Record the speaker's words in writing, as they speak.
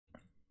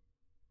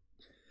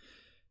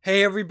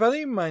Hey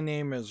everybody, my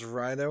name is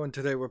Rydo and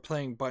today we're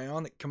playing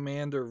Bionic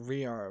Commando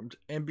Rearmed.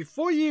 And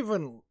before you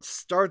even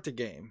start the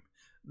game,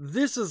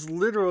 this is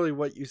literally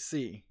what you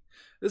see.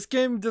 This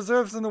game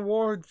deserves an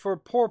award for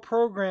poor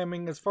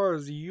programming as far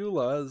as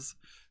EULAs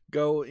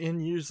go in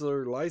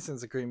user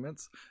license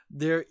agreements.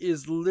 There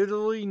is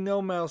literally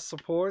no mouse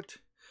support.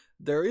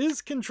 There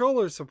is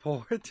controller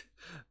support,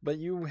 but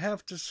you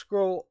have to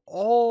scroll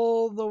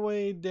all the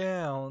way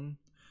down,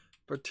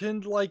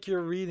 pretend like you're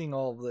reading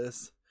all of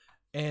this,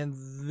 and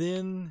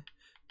then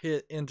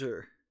hit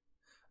enter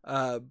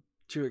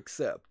to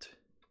accept,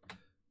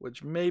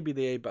 which maybe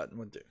the A button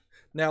would do.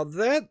 Now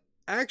that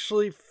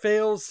actually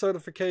fails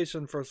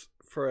certification for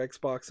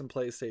Xbox and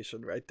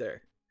PlayStation right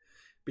there,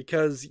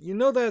 because you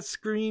know that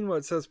screen where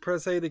it says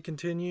press A to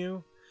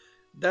continue.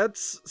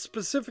 That's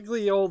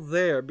specifically all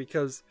there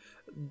because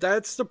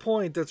that's the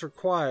point that's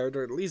required,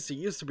 or at least it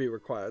used to be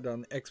required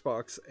on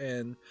Xbox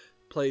and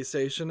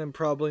PlayStation and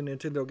probably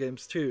Nintendo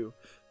games too,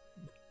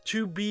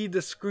 to be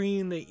the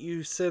screen that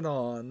you sit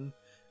on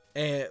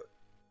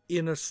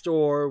in a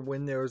store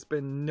when there's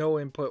been no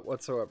input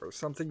whatsoever.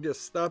 Something to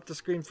stop the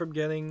screen from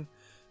getting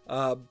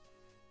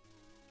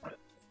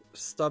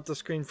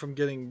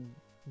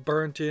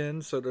burnt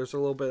in, so there's a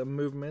little bit of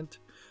movement.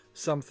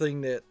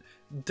 Something that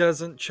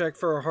doesn't check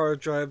for a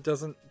hard drive,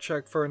 doesn't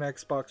check for an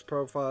Xbox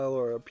profile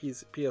or a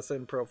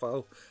PSN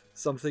profile.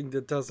 Something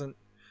that doesn't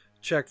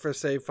check for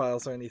save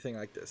files or anything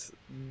like this.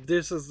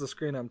 This is the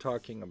screen I'm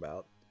talking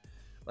about.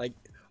 Like,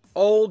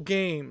 all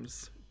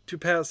games to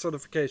pass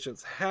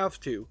certifications have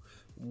to,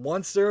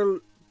 once they're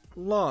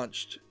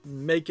launched,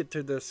 make it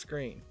to this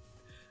screen.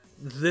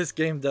 This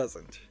game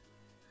doesn't.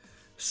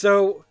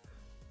 So,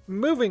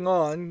 moving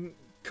on,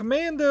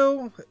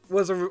 Commando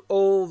was an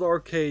old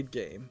arcade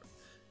game.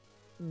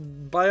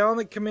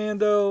 Bionic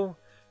Commando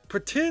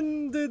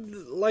pretended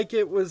like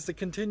it was the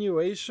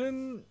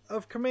continuation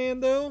of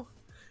Commando.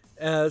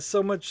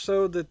 So much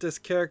so that this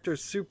character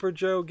Super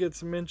Joe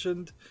gets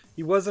mentioned.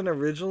 He wasn't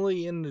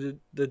originally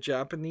in the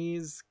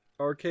Japanese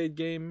arcade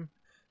game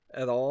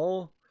at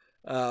all.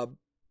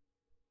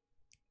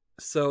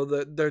 So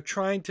they're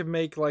trying to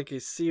make like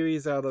a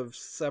series out of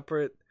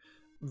separate,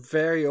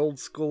 very old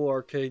school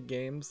arcade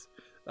games.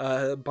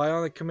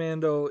 Bionic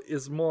Commando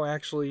is more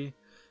actually,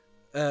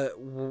 at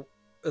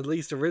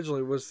least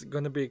originally, was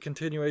going to be a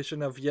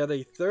continuation of yet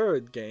a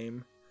third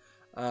game.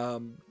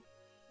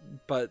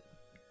 But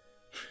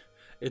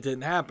it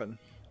didn't happen.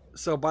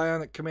 So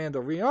Bionic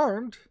Commando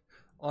Rearmed,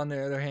 on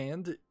the other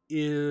hand,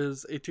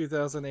 is a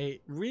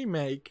 2008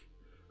 remake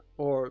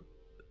or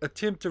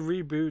attempt to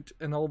reboot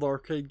an old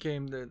arcade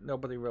game that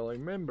nobody really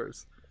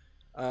remembers.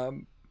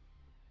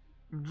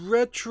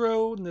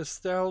 Retro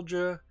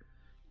nostalgia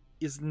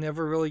is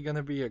never really going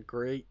to be a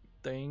great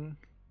thing.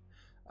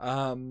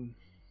 I want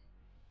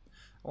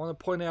to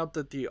point out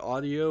that the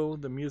audio,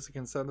 the music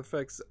and sound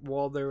effects,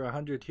 while they're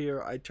 100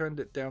 here, I turned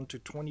it down to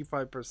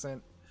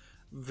 25%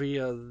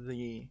 via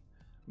the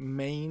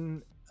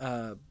main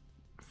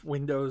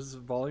Windows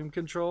volume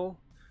control,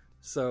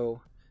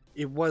 so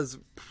it was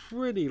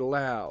pretty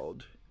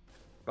loud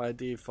by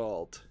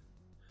default.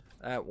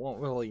 That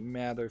won't really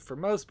matter for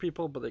most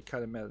people, but it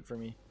kind of mattered for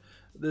me.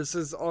 This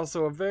is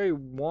also a very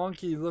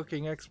wonky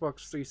looking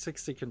Xbox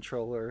 360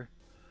 controller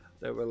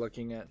that we're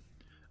looking at.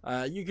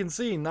 You can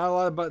see not a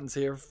lot of buttons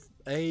here.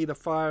 A to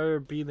fire,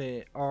 B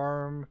to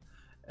arm,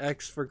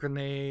 X for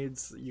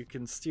grenades. You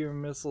can steer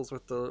missiles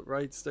with the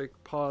right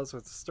stick, pause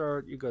with the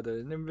start. You go to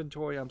an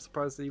inventory. I'm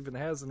surprised it even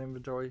has an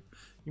inventory.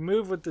 You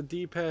move with the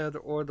D-pad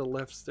or the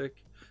left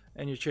stick,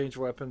 and you change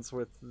weapons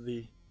with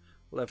the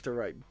left or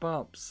right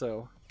bump.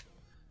 So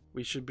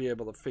we should be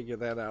able to figure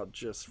that out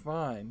just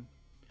fine.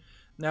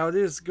 Now it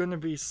is going to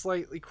be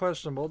slightly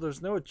questionable.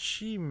 There's no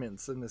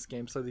achievements in this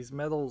game, so these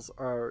medals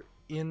are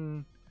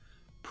in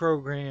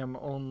program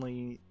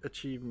only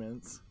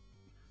achievements.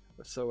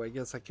 So I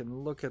guess I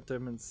can look at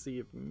them and see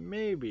if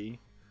maybe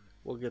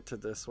we'll get to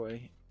this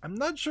way. I'm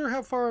not sure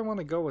how far I want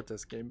to go with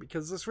this game,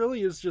 because this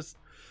really is just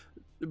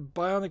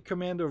Bionic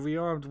Commando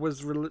Rearmed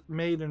was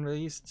made and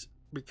released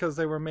because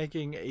they were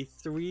making a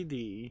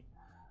 3D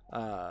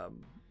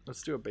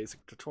let's do a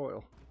basic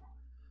tutorial,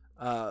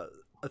 a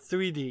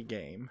 3D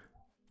game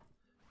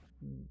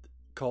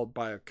called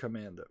Bionic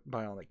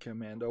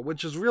Commando,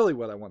 which is really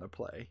what I want to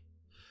play.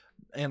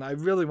 And I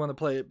really want to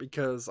play it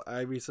because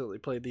I recently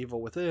played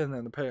Evil Within,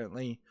 and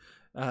apparently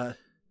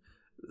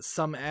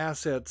some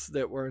assets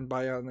that were in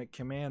Bionic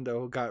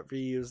Commando got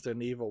reused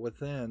in Evil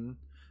Within.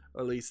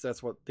 Or at least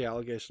that's what the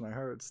allegation I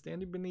heard.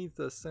 Standing beneath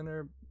the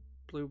center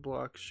blue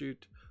block,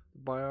 shoot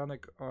the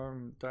bionic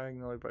arm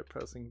diagonally by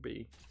pressing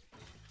B.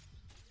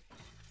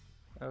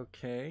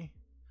 Okay.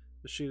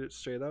 To shoot it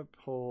straight up,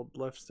 hold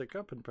left stick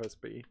up and press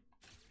B.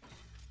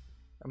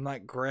 I'm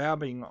not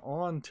grabbing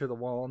onto the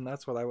wall, and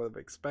that's what I would have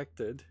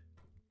expected.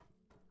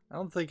 I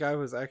don't think I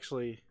was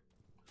actually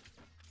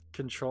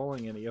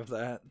controlling any of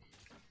that.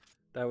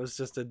 That was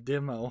just a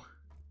demo.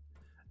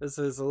 This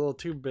is a little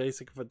too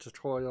basic of a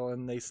tutorial,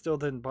 and they still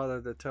didn't bother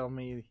to tell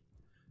me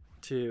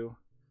to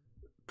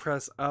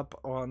press up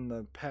on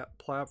the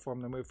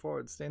platform to move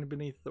forward. Standing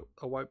beneath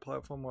a white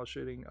platform while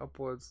shooting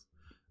upwards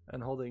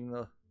and holding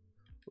the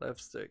left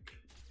stick.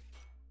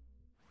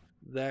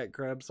 That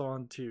grabs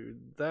onto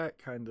that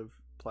kind of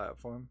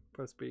platform.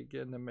 Press B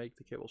again to make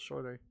the cable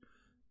shorter.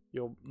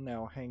 You're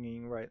now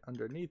hanging right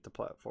underneath the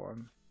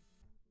platform.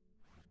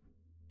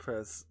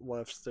 Press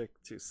left stick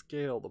to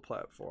scale the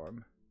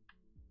platform.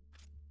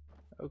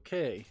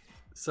 Okay,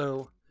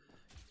 so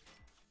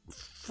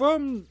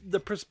from the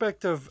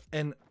perspective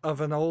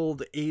of an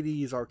old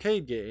 80s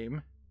arcade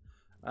game,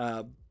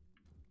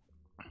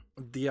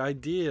 the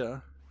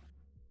idea...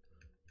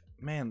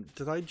 Man,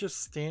 did I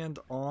just stand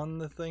on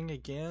the thing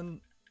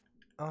again?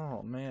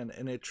 Oh man,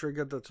 and it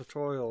triggered the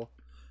tutorial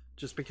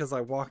just because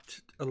I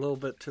walked a little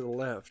bit to the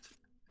left.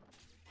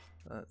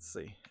 Let's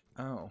see.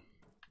 Oh,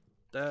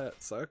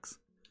 that sucks.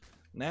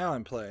 Now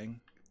I'm playing.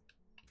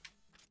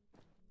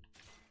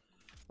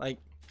 Like,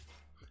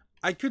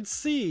 I could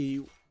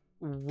see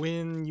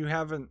when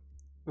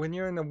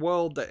you're in a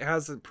world that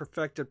hasn't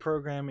perfected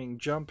programming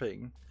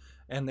jumping,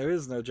 and there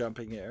is no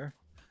jumping here,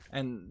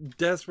 and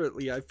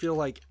desperately I feel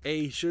like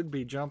A should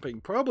be jumping,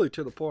 probably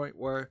to the point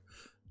where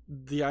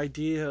the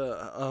idea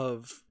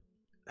of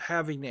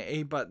having the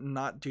A button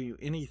not do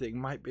anything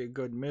might be a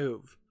good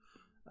move.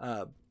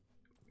 It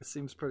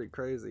seems pretty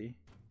crazy.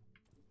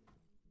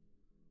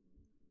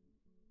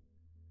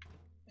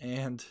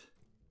 And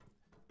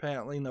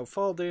apparently no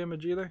fall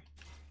damage either.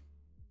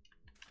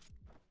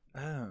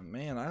 Oh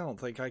man, I don't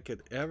think I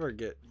could ever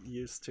get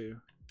used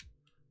to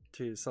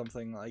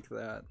something like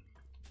that.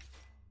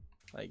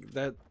 Like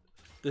that,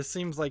 this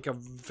seems like a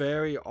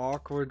very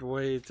awkward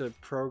way to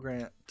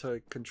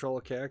control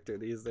a character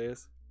these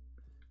days.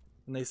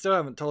 And they still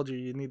haven't told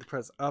you need to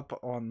press up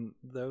on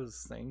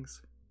those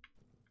things.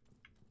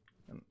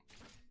 And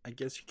I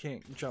guess you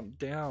can't jump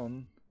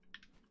down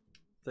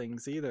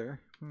things either.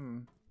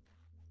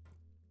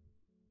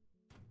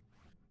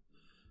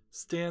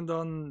 Stand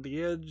on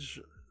the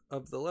edge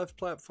of the left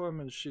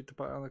platform and shoot the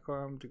bionic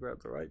arm to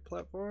grab the right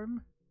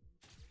platform.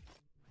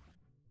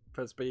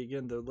 Press B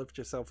again to lift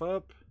yourself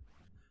up.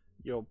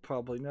 You'll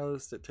probably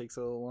notice it takes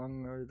a little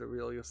longer to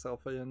reel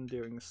yourself in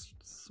during the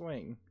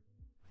swing.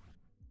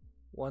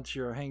 Once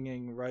you're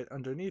hanging right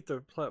underneath the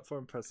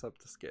platform, press up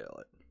to scale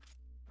it.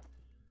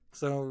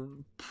 So,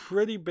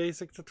 pretty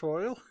basic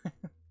tutorial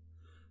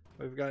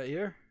we've got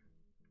here.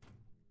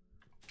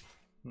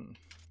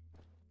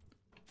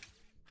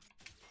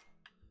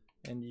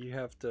 And you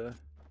have to...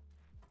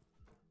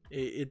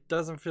 It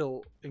doesn't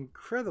feel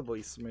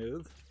incredibly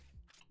smooth.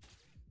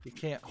 You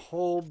can't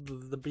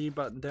hold the B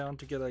button down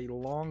to get a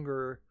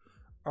longer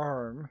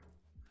arm.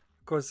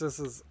 Of course, this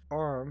is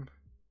arm.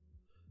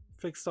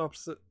 Fixed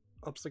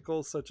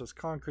obstacles such as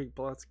concrete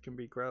blocks can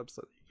be grabbed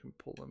so that you can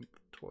pull them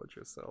towards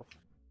yourself.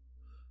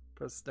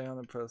 Press down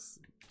and press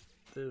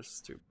this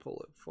to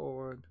pull it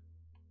forward.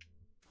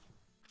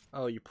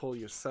 Oh, you pull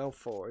yourself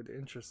forward.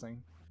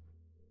 Interesting.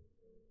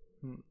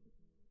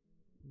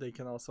 They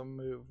can also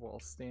move while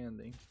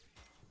standing.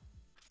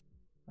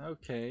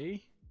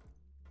 Okay.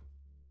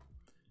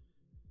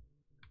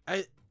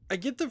 I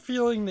get the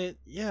feeling that,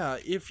 yeah,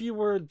 if you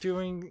were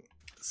doing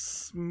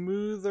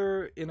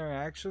smoother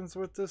interactions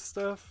with this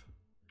stuff,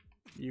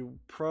 you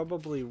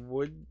probably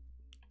would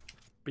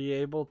be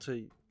able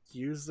to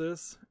use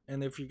this.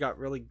 And if you got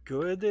really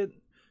good at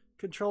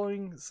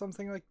controlling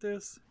something like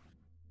this,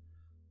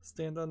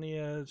 stand on the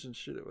edge and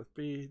shoot it with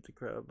B to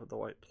grab the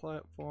white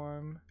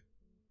platform.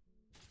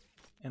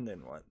 And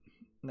then what?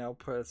 Now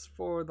press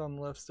forward on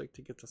the left stick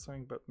to get the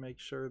swing, but make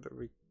sure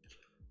to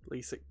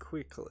release it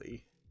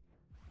quickly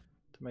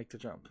to make the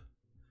jump.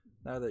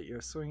 Now that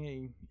you're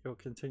swinging, you'll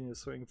continue to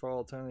swing for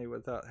all eternity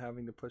without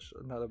having to push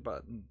another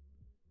button.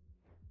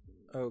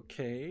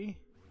 Okay.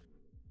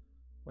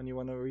 When you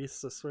want to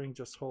release the swing,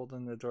 just hold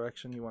in the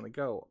direction you want to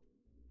go.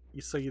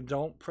 So you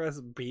don't press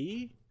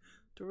B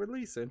to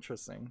release.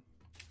 Interesting.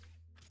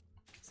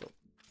 So,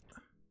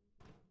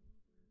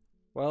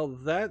 well,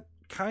 that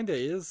kinda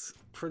is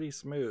pretty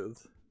smooth.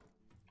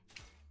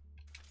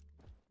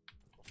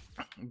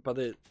 But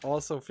it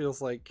also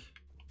feels like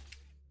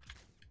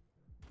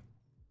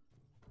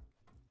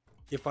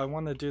if I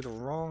want to do the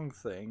wrong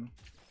thing,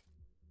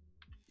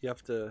 you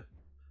have to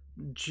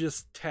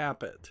just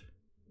tap it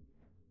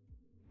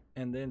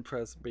and then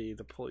press B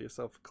to pull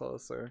yourself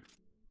closer.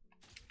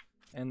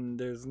 And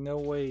there's no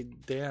way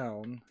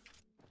down.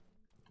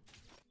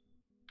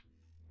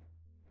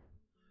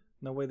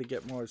 No way to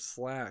get more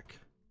slack.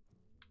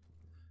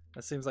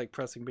 It seems like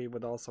pressing B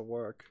would also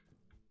work.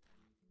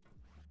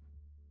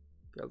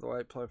 Grab the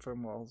right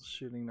platform while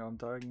shooting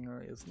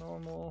non-diagonally is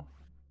normal.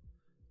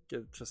 Get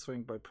it to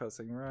swing by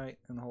pressing right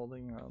and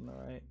holding on the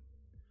right.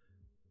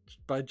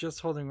 By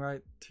just holding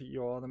right,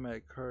 you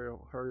automatically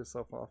hurl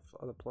yourself off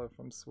of the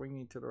platform,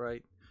 swinging to the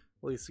right.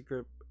 Release the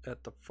grip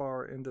at the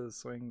far end of the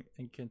swing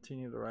and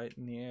continue the right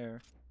in the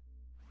air.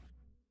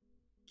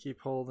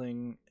 Keep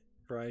holding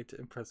right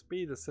and press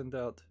B to send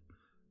out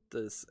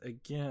this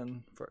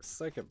again for a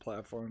second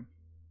platform.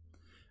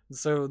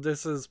 So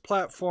this is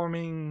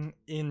platforming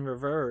in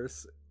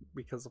reverse,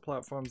 because the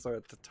platforms are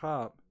at the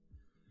top.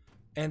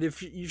 And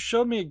if you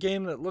showed me a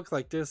game that looked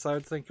like this, I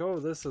would think, oh,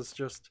 this is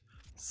just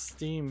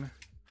Steam,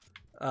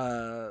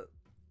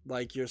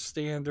 like your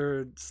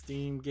standard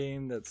Steam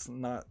game that's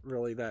not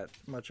really that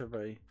much of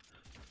a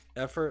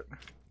effort.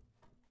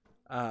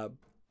 And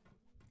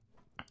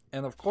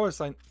of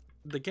course,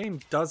 the game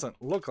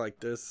doesn't look like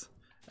this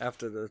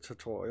after the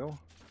tutorial.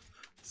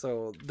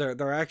 So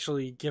they're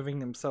actually giving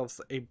themselves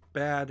a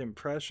bad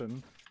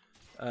impression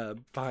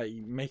by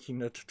making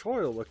the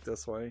tutorial look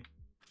this way.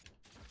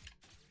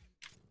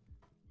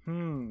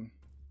 And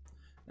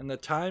the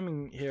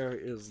timing here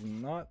is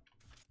not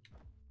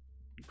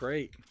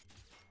great.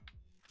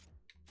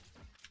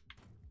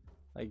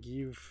 Like,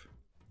 you've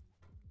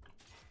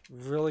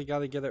really got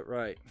to get it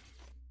right.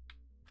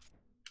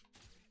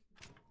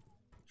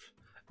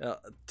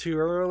 Too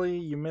early,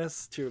 you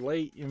miss. Too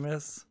late, you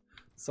miss.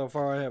 So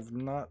far, I have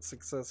not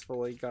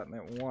successfully gotten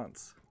it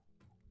once.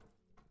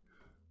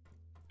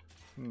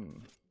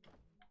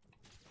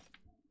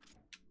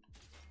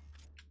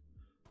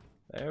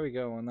 There we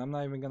go, and I'm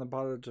not even going to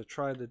bother to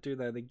try to do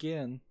that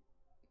again.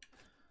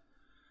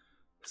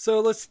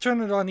 So let's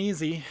turn it on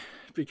easy,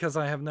 because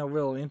I have no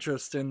real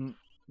interest in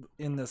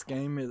this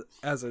game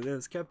as it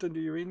is. Captain, do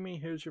you read me?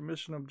 Here's your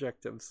mission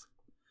objectives.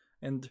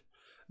 And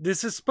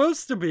this is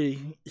supposed to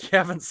be, you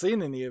haven't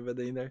seen any of it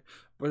either,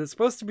 but it's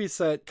supposed to be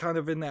set kind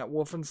of in that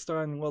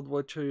Wolfenstein World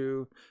War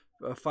II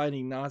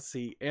fighting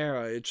Nazi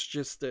era. It's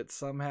just that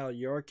somehow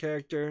your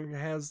character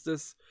has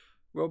this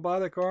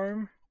robotic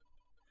arm.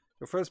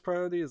 Your first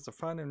priority is to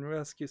find and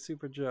rescue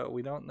Super Joe.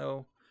 We don't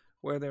know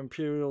where the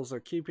Imperials are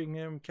keeping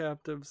him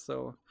captive,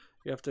 so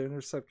you have to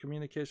intercept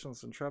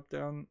communications and track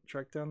down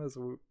his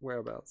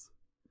whereabouts.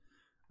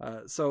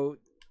 So,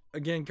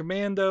 again,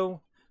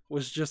 Commando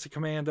was just a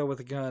commando with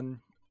a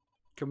gun.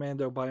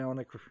 Commando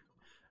Bionic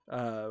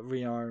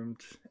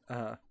Rearmed,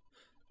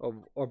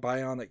 or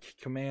Bionic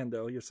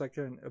Commando. Your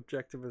second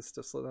objective is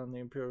to slow down the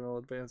Imperial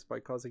advance by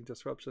causing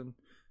disruption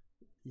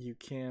you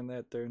can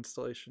at their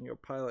installation. Your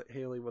pilot,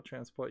 Haley, will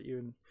transport you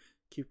and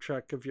keep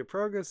track of your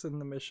progress in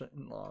the mission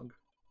log.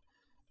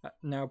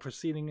 Now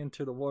proceeding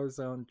into the war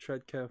zone,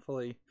 tread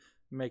carefully,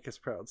 make us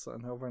proud,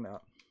 son. Over and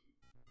out.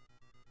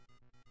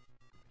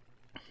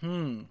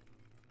 And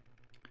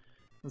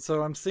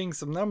so I'm seeing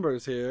some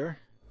numbers here.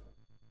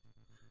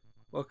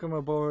 Welcome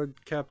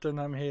aboard, Captain.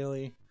 I'm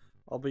Haley.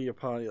 I'll be your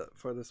pilot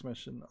for this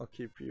mission. I'll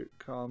keep your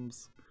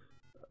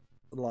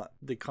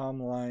the comm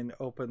line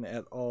open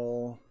at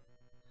all.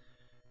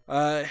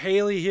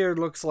 Haley here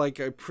looks like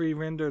a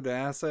pre-rendered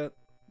asset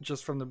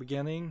just from the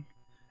beginning,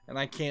 and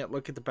I can't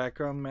look at the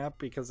background map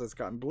because it's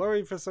gotten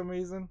blurry for some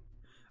reason.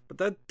 But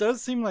that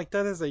does seem like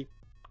that is a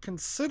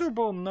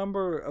considerable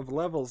number of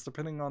levels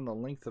depending on the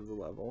length of the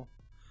level.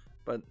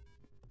 But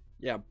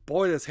yeah,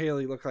 boy does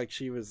Haley look like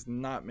she was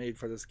not made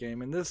for this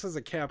game. And this is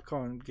a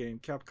Capcom game.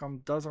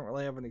 Capcom doesn't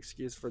really have an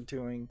excuse for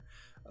doing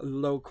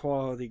low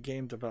quality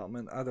game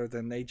development other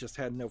than they just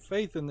had no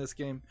faith in this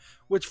game,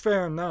 which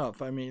fair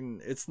enough. I mean,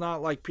 it's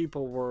not like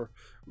people were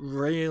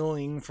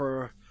railing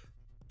for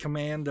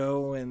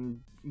Commando and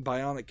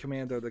Bionic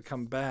Commando to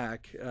come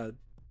back. I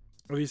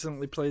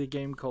recently played a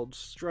game called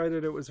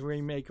Strider that was a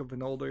remake of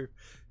an older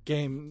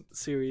game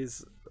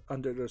series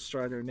under the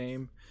Strider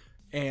name,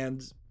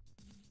 and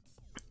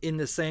in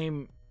the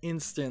same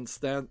instance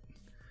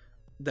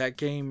that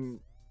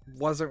game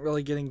wasn't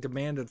really getting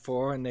demanded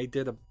for, and they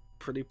did a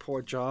pretty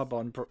poor job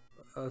on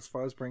as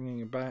far as bringing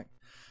it back.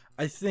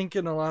 I think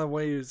in a lot of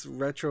ways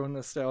retro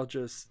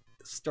nostalgia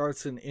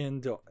starts and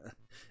ends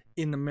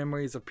in the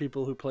memories of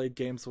people who played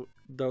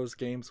those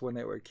games when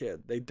they were a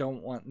kid. They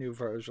don't want new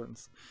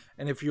versions,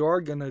 and if you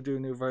are going to do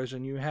a new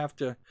version, you have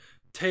to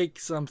take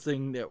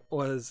something that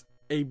was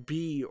a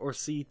B or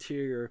C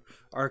tier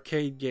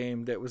arcade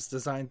game that was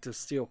designed to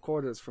steal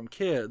quarters from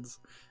kids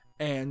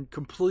and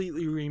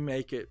completely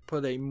remake it,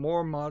 put a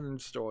more modern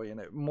story in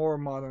it, more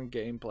modern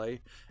gameplay,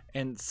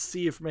 and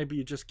see if maybe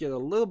you just get a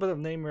little bit of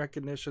name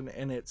recognition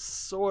and it's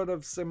sort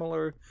of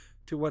similar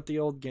to what the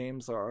old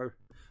games are,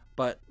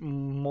 but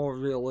more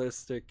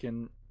realistic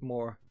and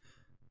more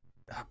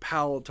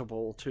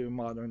palatable to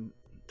modern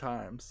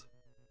times.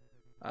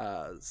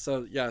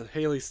 So yeah,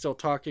 Haley's still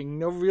talking.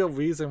 No real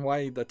reason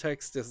why the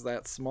text is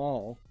that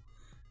small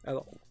at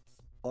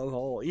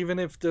all. Even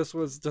if this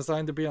was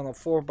designed to be on a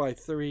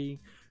 4:3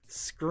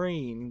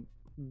 screen,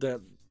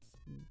 that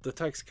the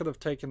text could have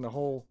taken the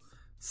whole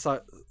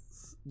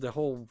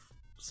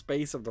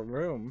space of the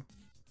room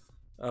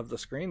of the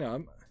screen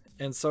up,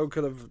 and so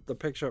could have the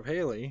picture of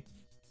Haley.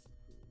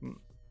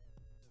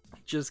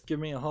 Just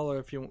give me a holler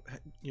if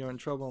you're in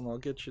trouble, and I'll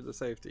get you to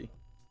safety.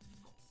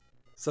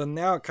 So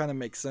now it kind of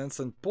makes sense,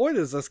 and boy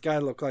does this guy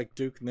look like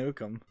Duke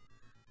Nukem.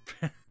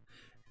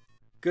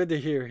 Good to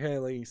hear,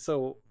 Haley.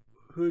 So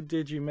who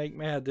did you make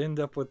mad to end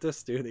up with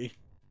this duty?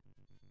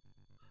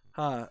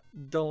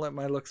 Don't let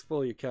my looks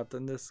fool you,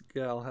 Captain. This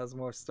gal has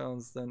more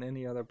stones than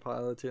any other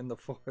pilot in the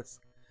force.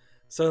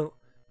 So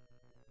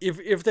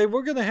if they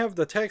were going to have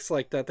the text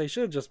like that, they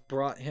should have just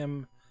brought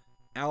him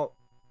out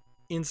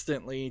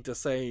instantly to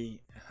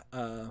say,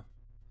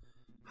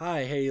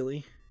 Hi,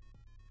 Haley.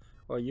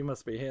 Well, you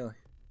must be Haley.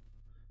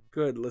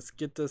 Good, let's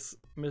get this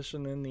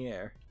mission in the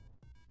air.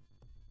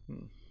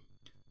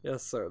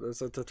 Yes, sir.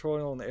 There's a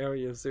tutorial in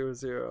Area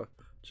 00.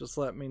 Just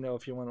let me know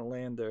if you want to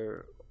land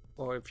there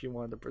or if you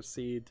want to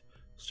proceed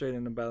straight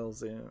into Battle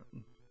Zone.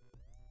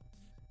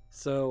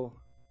 So,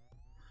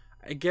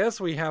 I guess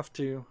we have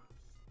to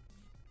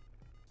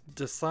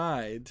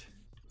decide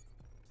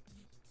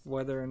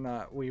whether or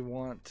not we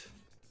want.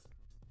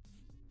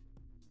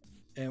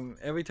 And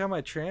every time I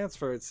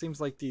transfer, it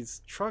seems like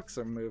these trucks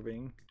are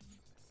moving.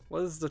 What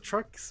does the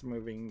trucks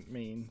moving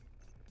mean?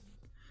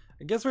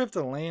 I guess we have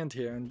to land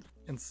here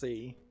and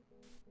see.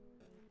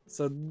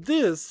 So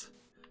this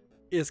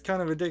is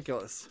kind of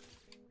ridiculous.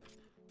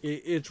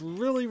 It's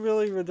really,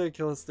 really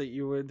ridiculous that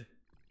you would...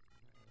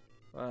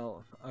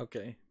 Well,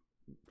 okay.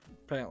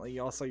 Apparently,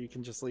 also you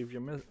can just leave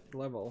your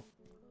level.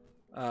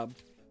 That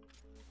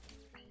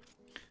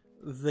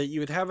you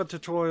would have a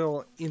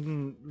tutorial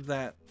in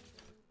that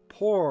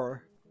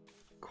poor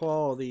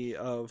quality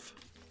of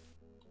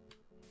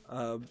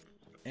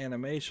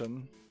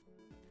animation.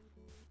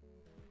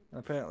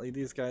 Apparently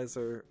these guys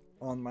are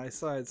on my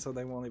side, so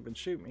they won't even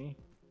shoot me.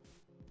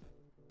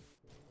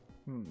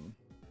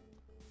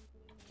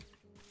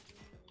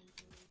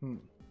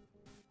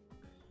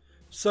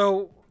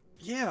 So,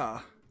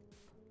 yeah.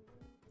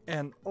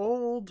 An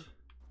old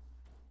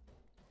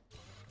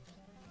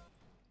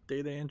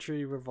data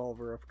entry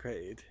revolver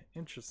upgrade.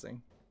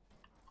 Interesting.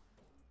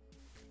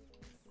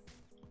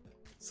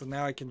 So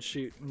now I can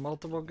shoot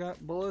multiple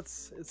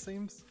bullets, it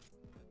seems.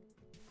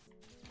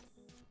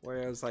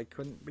 Whereas I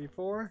couldn't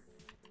before,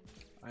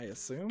 I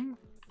assume.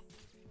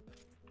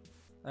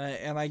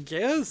 And I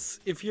guess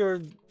if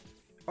your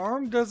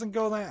arm doesn't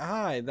go that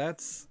high,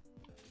 that's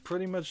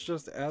pretty much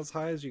just as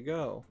high as you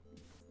go.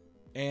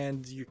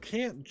 And you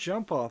can't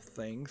jump off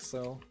things,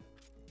 so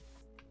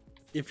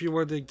if you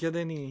were to get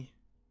any,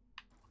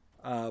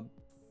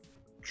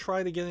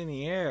 try to get in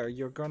the air,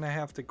 you're gonna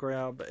have to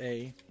grab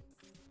a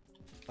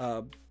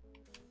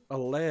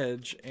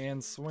ledge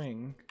and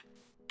swing.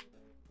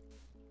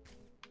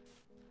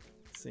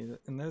 See,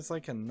 and there's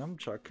like a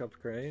nunchuck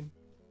upgrade.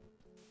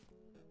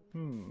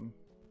 And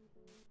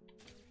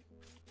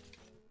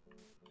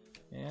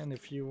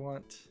if you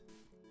want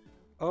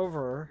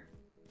over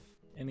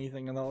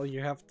anything at all,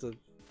 you have to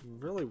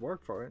really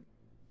work for it.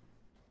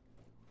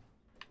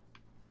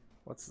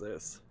 What's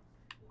this?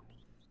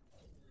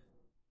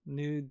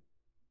 New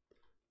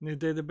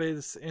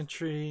database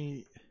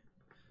entry.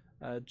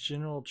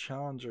 General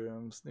challenge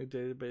rooms. New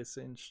database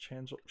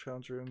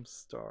challenge room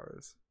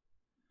stars.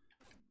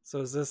 So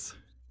is this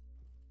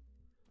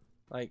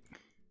like,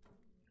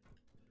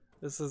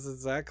 this is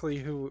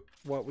exactly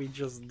what we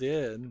just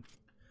did.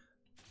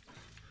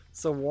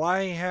 So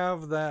why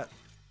have that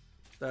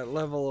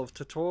level of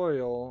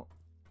tutorial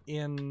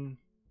in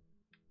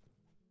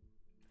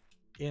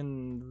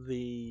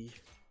the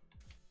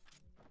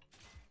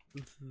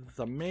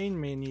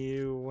main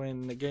menu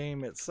when the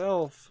game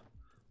itself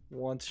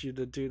wants you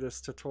to do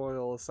this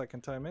tutorial a second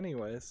time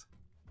anyways?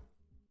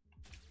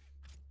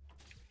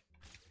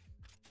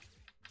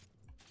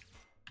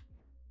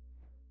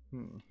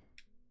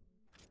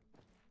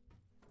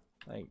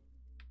 Like,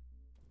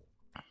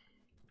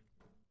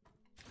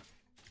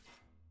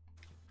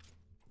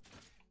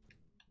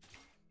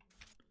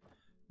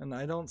 and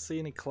I don't see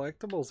any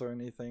collectibles or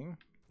anything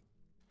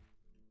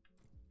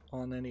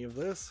on any of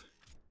this.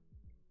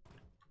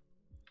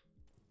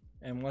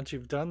 And once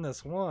you've done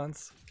this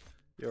once,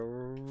 you're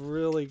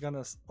really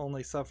gonna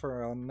only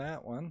suffer on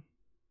that one.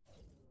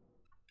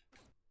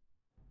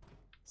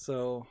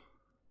 So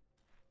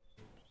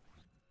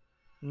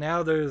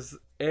now there's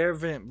air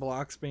vent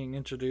blocks being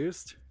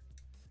introduced,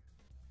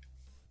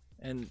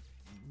 and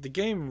the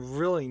game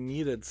really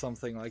needed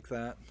something like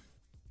that.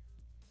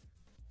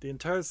 The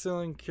entire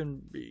ceiling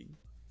can be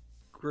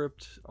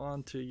gripped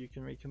onto. You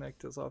can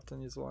reconnect as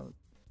often as you want.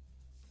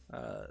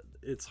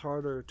 It's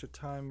harder to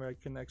time right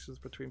connections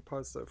between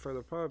parts that are further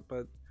apart,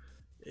 but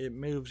it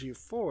moves you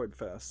forward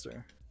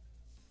faster.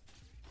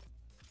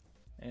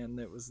 And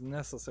it was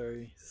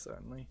necessary,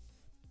 certainly.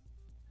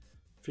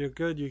 If you're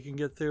good, you can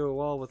get through a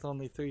wall with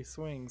only 3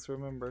 swings.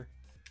 Remember,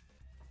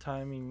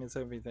 timing is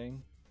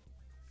everything.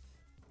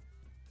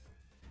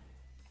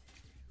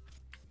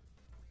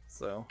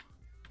 So,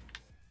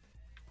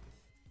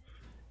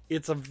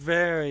 it's a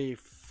very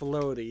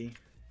floaty,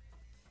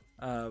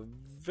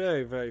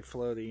 very, very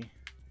floaty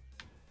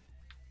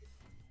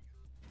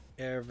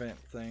air vent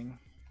thing.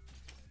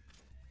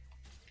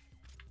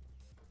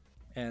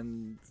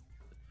 And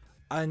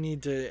I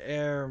need to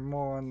err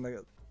more on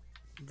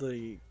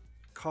the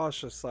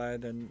cautious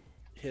side and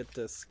hit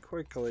this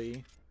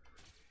quickly.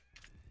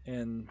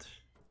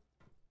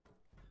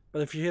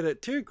 But if you hit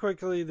it too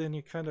quickly, then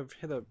you kind of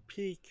hit a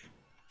peak.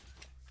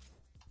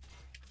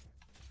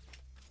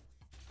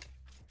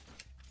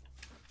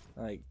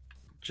 Like,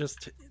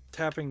 just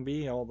tapping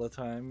B all the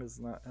time is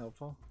not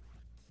helpful.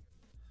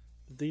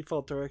 The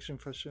default direction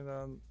for shit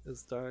on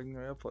is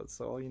diagonal output,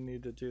 so all you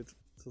need to do is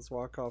just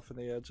walk off on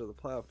the edge of the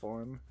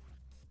platform,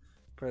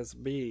 press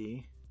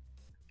B,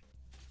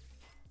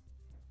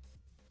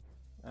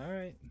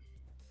 Alright.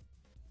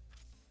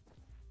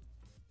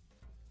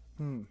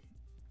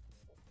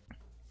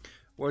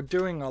 We're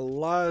doing a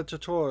lot of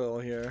tutorial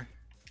here.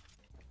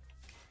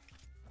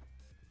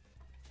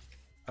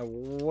 I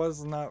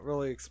was not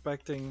really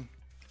expecting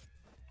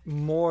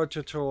more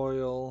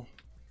tutorial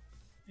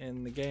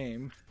in the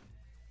game.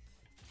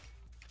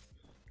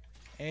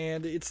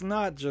 And it's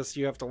not just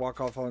you have to walk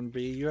off on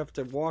B. You have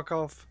to walk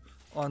off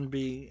on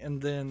B,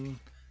 and then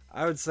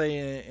I would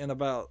say in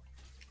about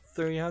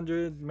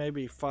 300,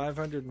 maybe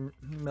 500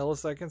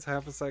 milliseconds,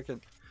 half a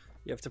second,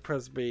 you have to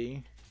press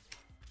B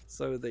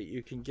so that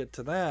you can get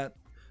to that.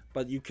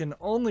 But you can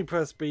only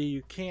press B.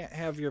 You can't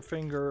have your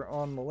finger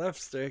on the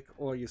left stick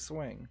or you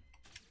swing.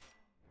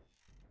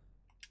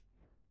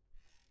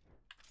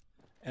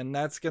 And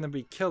that's going to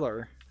be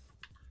killer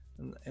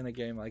in a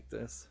game like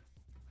this.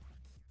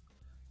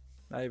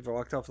 Now you've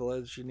walked off the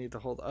ledge, you need to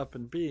hold up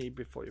and B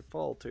before you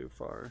fall too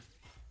far.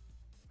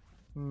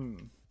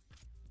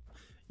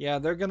 Yeah,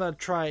 they're going to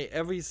try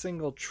every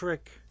single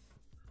trick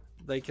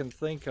they can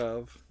think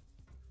of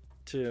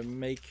to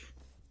make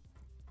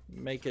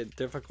it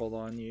difficult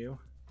on you.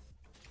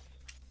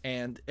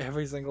 And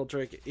every single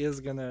trick is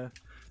going to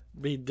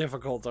be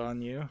difficult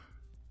on you.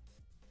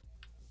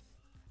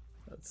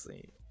 Let's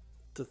see.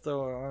 To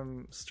throw an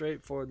arm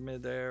straight forward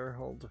midair,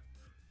 hold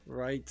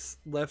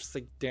left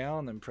stick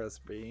down and press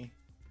B.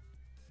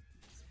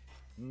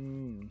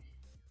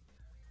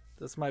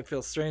 This might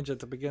feel strange at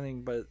the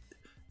beginning, but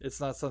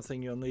it's not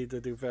something you'll need to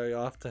do very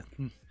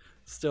often.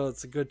 Still,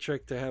 it's a good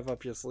trick to have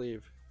up your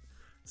sleeve.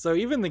 So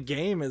even the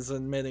game is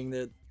admitting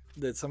that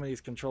some of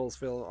these controls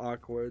feel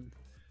awkward.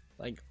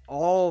 Like,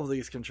 all of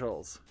these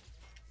controls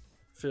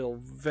feel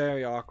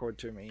very awkward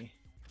to me.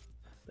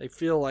 They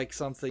feel like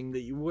something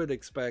that you would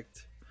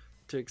expect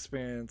to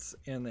experience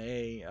in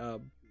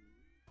an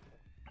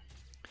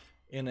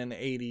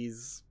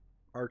 80s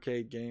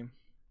arcade game.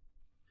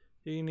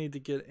 Here you need to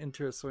get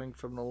into a swing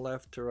from the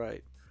left to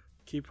right.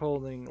 Keep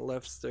holding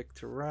left stick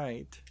to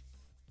right,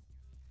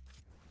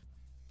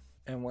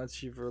 and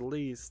once you've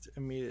released,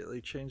 immediately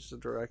change the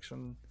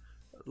direction,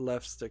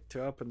 left stick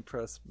to up, and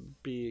press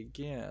B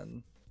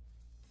again.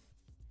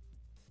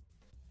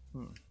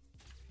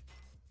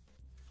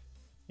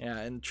 Yeah,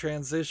 and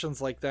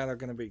transitions like that are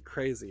going to be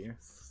crazy.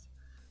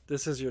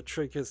 This is your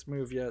trickiest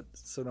move yet,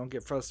 so don't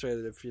get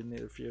frustrated if you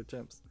need a few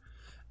attempts.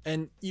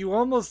 And you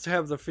almost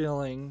have the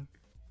feeling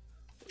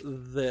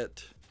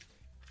that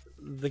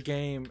the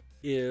game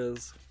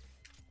is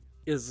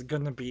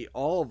going to be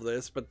all of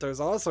this, but there's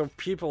also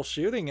people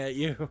shooting at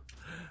you.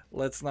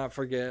 Let's not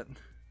forget.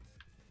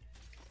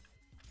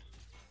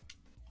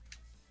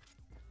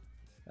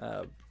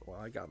 Well,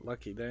 I got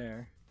lucky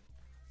there.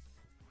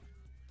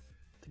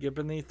 To get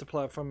beneath the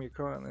platform you're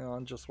currently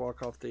on, just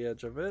walk off the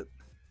edge of it.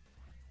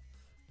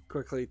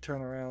 Quickly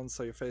turn around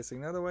so you're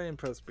facing the other way and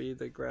press B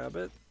to grab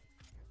it.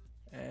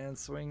 And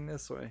swing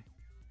this way.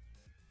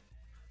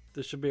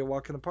 This should be a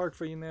walk in the park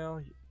for you now.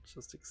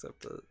 Just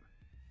accept it.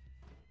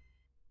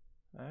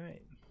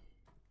 Alright.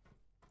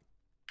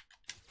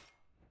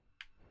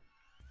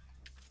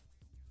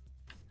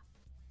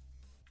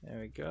 There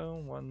we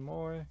go. One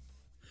more.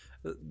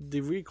 The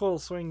recoil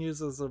swing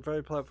uses the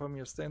very platform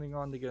you're standing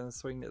on to get a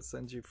swing that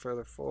sends you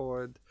further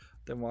forward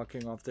than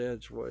walking off the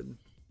edge would.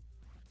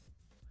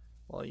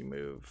 While you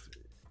move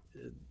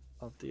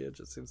off the edge,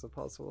 it seems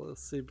impossible to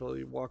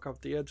simply walk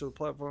off the edge of the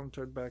platform,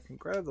 turn back and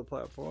grab the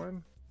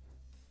platform.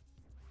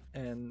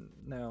 And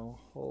now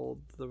hold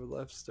the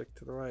left stick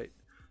to the right.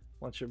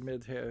 Once you're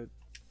mid-air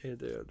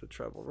to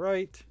travel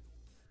right,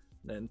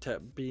 then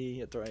tap B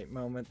at the right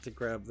moment to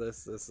grab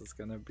this. This is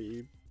going to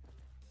be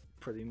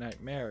pretty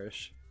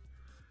nightmarish.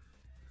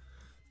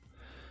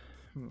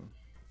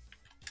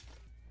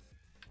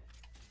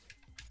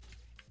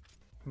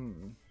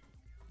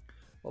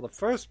 Well, the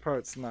first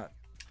part's not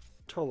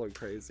totally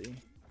crazy.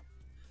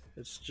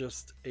 It's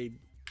just a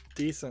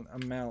decent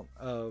amount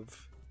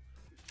of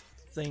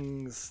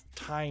things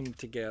timed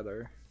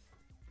together.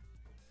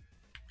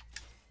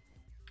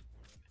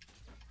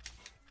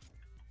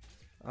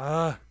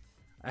 I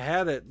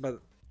had it,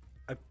 but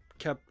I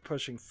kept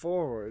pushing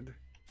forward.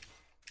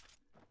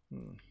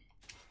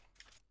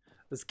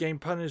 This game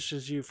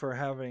punishes you for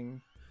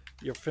having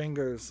your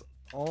fingers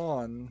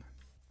on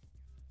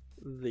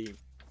the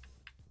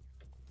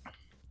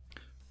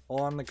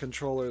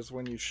controllers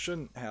when you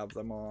shouldn't have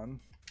them on.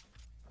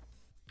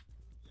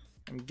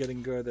 I'm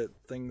getting good at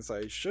things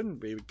I shouldn't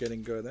be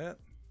getting good at.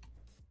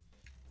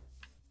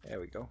 There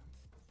we go.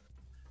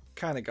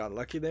 Kind of got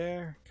lucky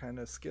there. Kind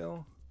of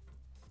skill.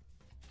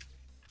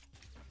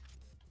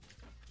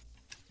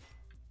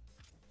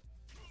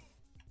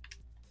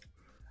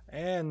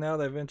 And now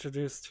they've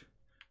introduced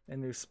a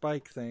new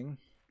spike thing.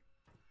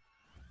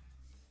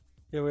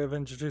 Here we have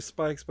introduced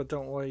spikes, but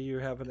don't worry, you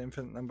have an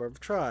infinite number of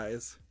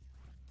tries.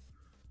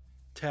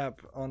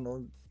 Tap on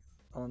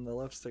the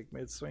left stick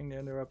mid-swing to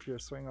interrupt your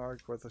swing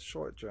arc with a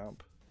short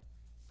jump.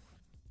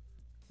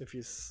 If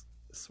your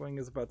swing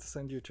is about to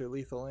send you to a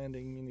lethal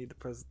landing, you need to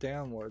press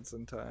downwards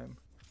in time.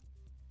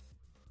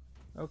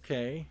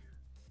 Okay.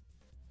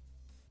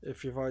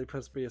 If you've already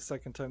pressed B a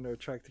second time to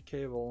retract the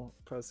cable,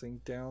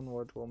 pressing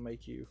downward will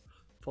make you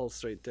fall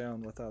straight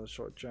down without a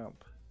short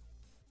jump.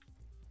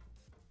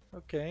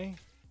 Okay.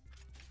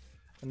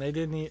 And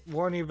they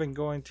weren't even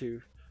going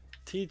to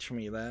teach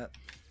me that.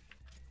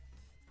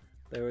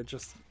 They were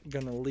just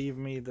gonna leave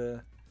me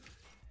to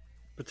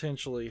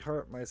potentially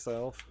hurt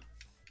myself.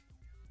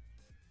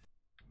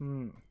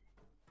 And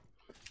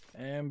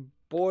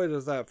boy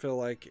does that feel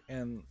like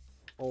an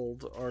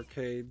old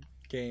arcade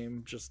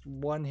game. Just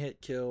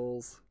one-hit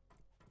kills.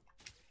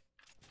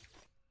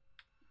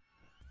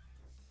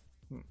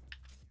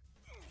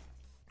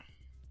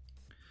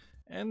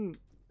 And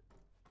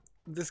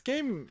this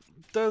game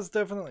does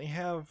definitely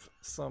have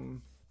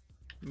some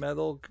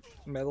metal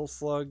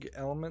slug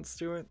elements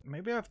to it.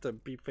 Maybe I have to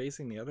be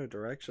facing the other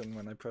direction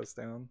when I press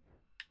down.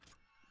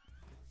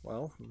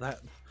 Well, that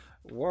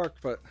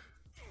worked, but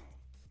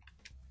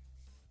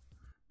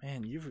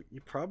man, you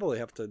probably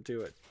have to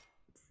do it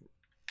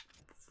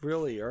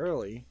really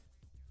early,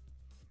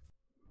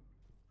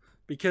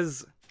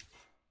 because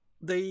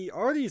they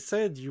already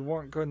said you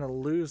weren't going to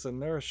lose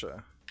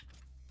inertia.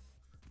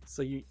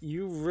 So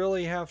you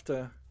really have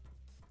to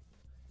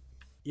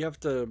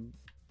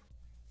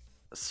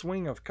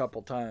swing a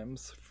couple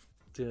times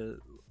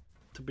to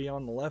be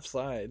on the left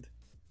side.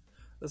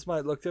 This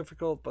might look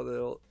difficult, but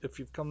if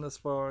you've come this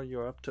far,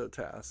 you're up to the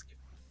task.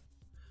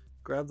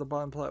 Grab the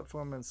bottom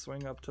platform and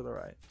swing up to the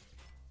right.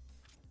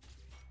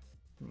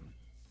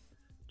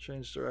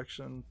 Change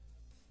direction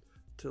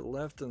to the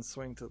left and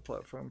swing to the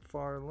platform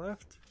far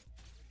left.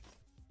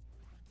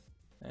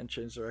 And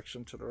change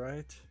direction to the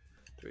right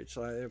to reach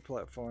the higher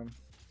platform.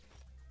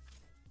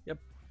 Yep.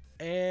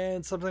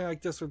 And something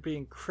like this would be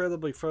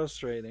incredibly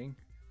frustrating.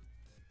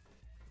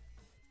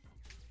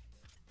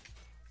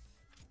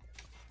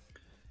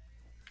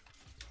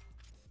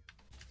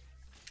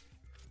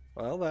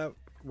 Well, that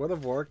would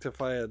have worked if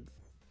I had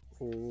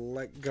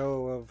let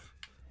go of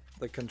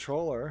the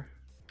controller.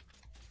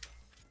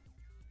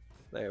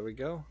 There we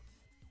go.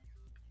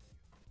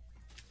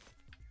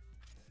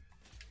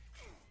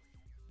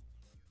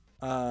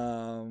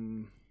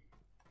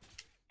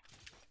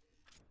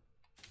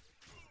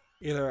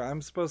 Either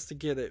I'm supposed to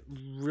get it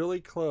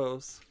really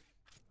close,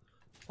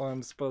 or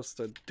I'm supposed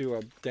to do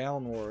a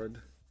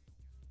downward.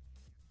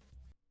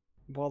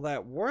 Well,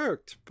 that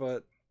worked,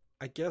 but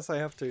I guess I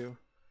have to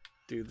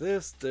do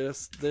this,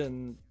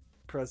 then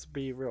press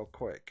B real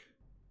quick.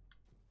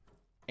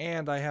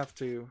 And I have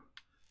to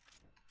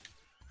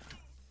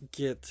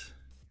get...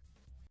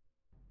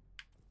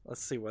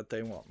 Let's see what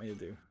they want me to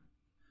do.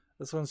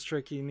 This one's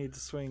tricky. You need to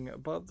swing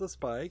above the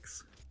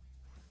spikes.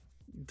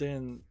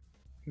 Then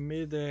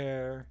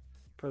mid-air,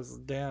 press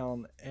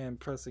down and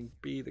pressing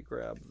B to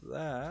grab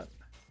that.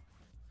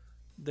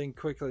 Then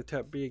quickly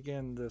tap B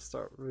again to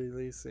start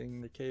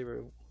releasing the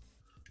cable.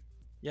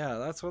 Yeah,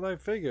 that's what I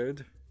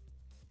figured.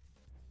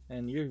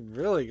 And you're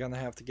really gonna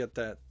have to get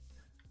that.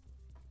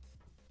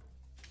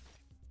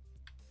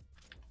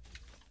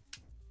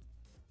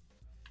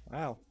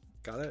 Wow,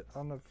 got it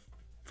on the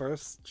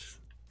first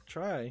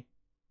try.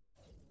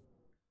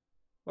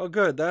 Well,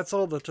 good, that's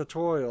all the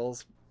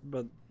tutorials,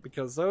 but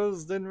because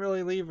those didn't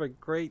really leave a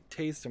great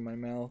taste in my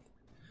mouth.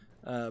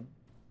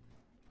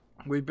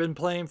 We've been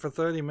playing for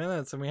 30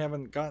 minutes and we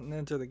haven't gotten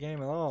into the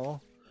game at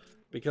all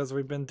because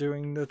we've been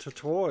doing the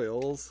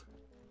tutorials.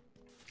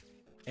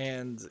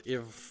 And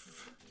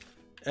if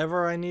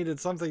ever I needed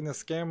something to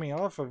scare me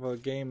off of a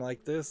game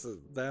like this,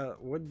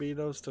 that would be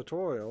those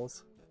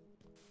tutorials.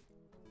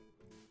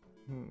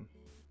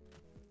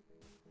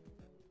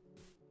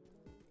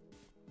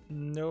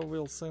 No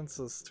real sense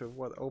as to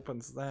what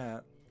opens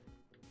that.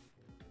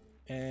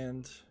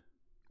 And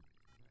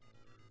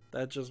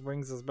that just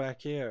brings us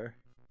back here.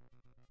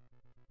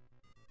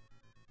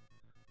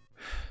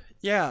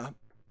 Yeah,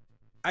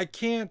 I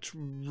can't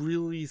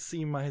really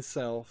see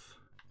myself.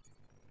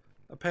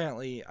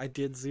 Apparently I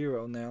did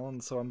 0 now,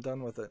 and so I'm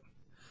done with it.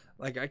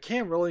 Like, I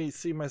can't really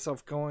see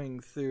myself going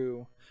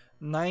through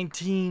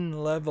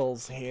 19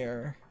 levels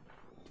here.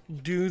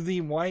 Do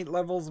the white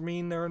levels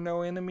mean there are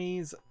no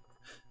enemies?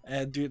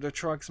 Do the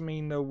trucks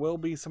mean there will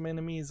be some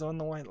enemies on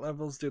the white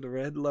levels? Do the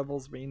red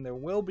levels mean there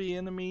will be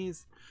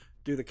enemies?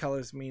 Do the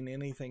colors mean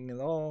anything at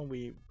all?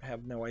 We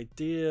have no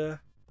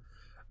idea.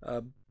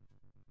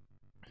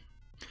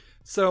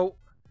 So,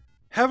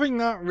 having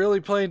not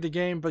really played the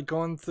game, but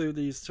going through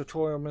these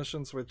tutorial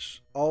missions,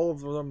 which all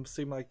of them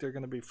seem like they're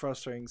going to be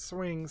frustrating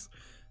swings,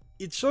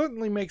 it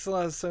certainly makes a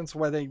lot of sense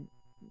why they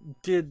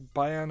did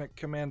Bionic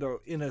Commando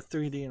in a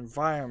 3D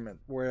environment,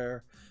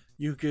 where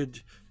you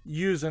could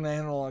use an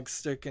analog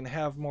stick and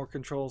have more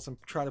controls and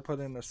try to put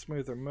in a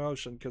smoother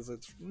motion, because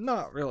it's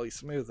not really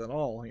smooth at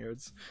all here.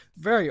 It's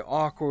very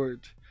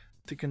awkward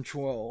to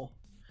control.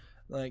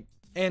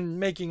 And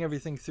making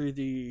everything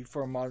 3D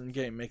for a modern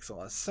game makes a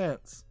lot of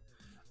sense.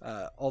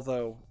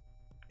 Although,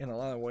 in a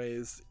lot of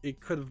ways, it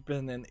could have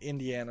been an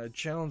Indiana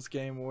Jones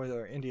game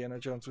where Indiana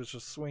Jones was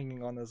just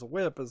swinging on his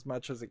whip as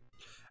much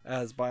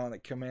as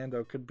Bionic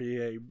Commando could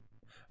be a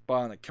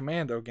Bionic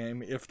Commando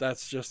game, if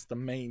that's just the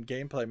main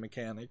gameplay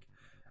mechanic.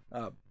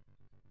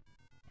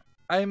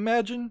 I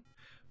imagine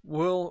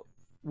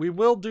we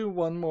will do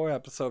one more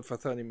episode for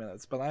 30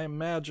 minutes, but I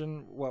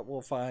imagine what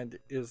we'll find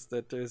is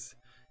that there's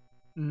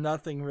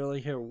nothing really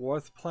here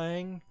worth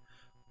playing,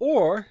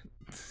 or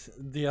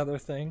the other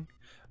thing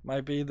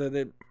might be that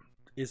it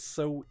is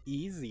so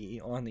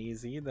easy on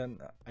easy, then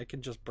I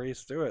can just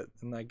breeze through it,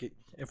 and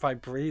if I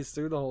breeze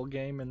through the whole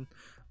game in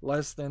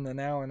less than an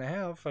hour and a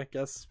half, I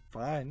guess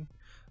fine.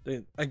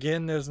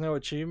 Again, there's no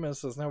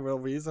achievements, there's no real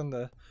reason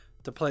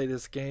to play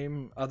this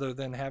game other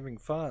than having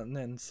fun,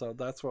 and so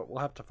that's what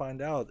we'll have to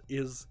find out.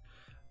 Is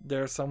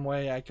there some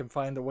way I can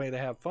find a way to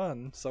have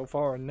fun? So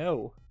far,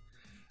 no.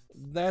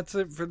 That's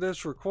it for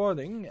this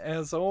recording.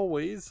 As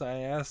always, I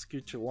ask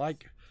you to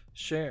like,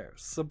 share,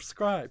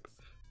 subscribe,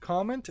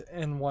 comment,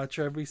 and watch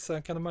every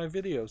second of my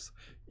videos.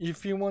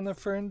 If you want a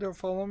friend or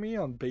follow me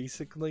on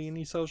basically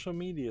any social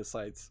media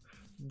sites,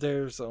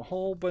 there's a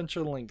whole bunch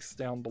of links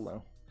down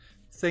below.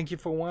 Thank you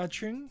for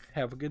watching.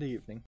 Have a good evening.